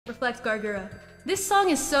Reflect Gura. This song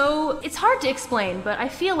is so... it's hard to explain, but I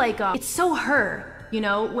feel like it's so her, you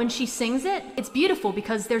know? When she sings it, it's beautiful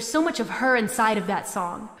because there's so much of her inside of that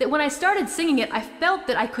song. That when I started singing it, I felt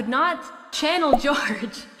that I could not channel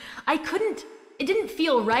George. I couldn't... it didn't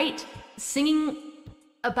feel right singing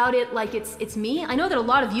about it like it's me. I know that a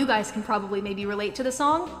lot of you guys can probably maybe relate to the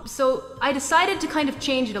song, so I decided to kind of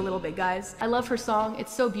change it a little bit, guys. I love her song.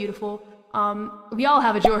 It's so beautiful. We all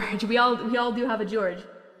have a George. We all do have a George.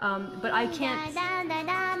 But I can't...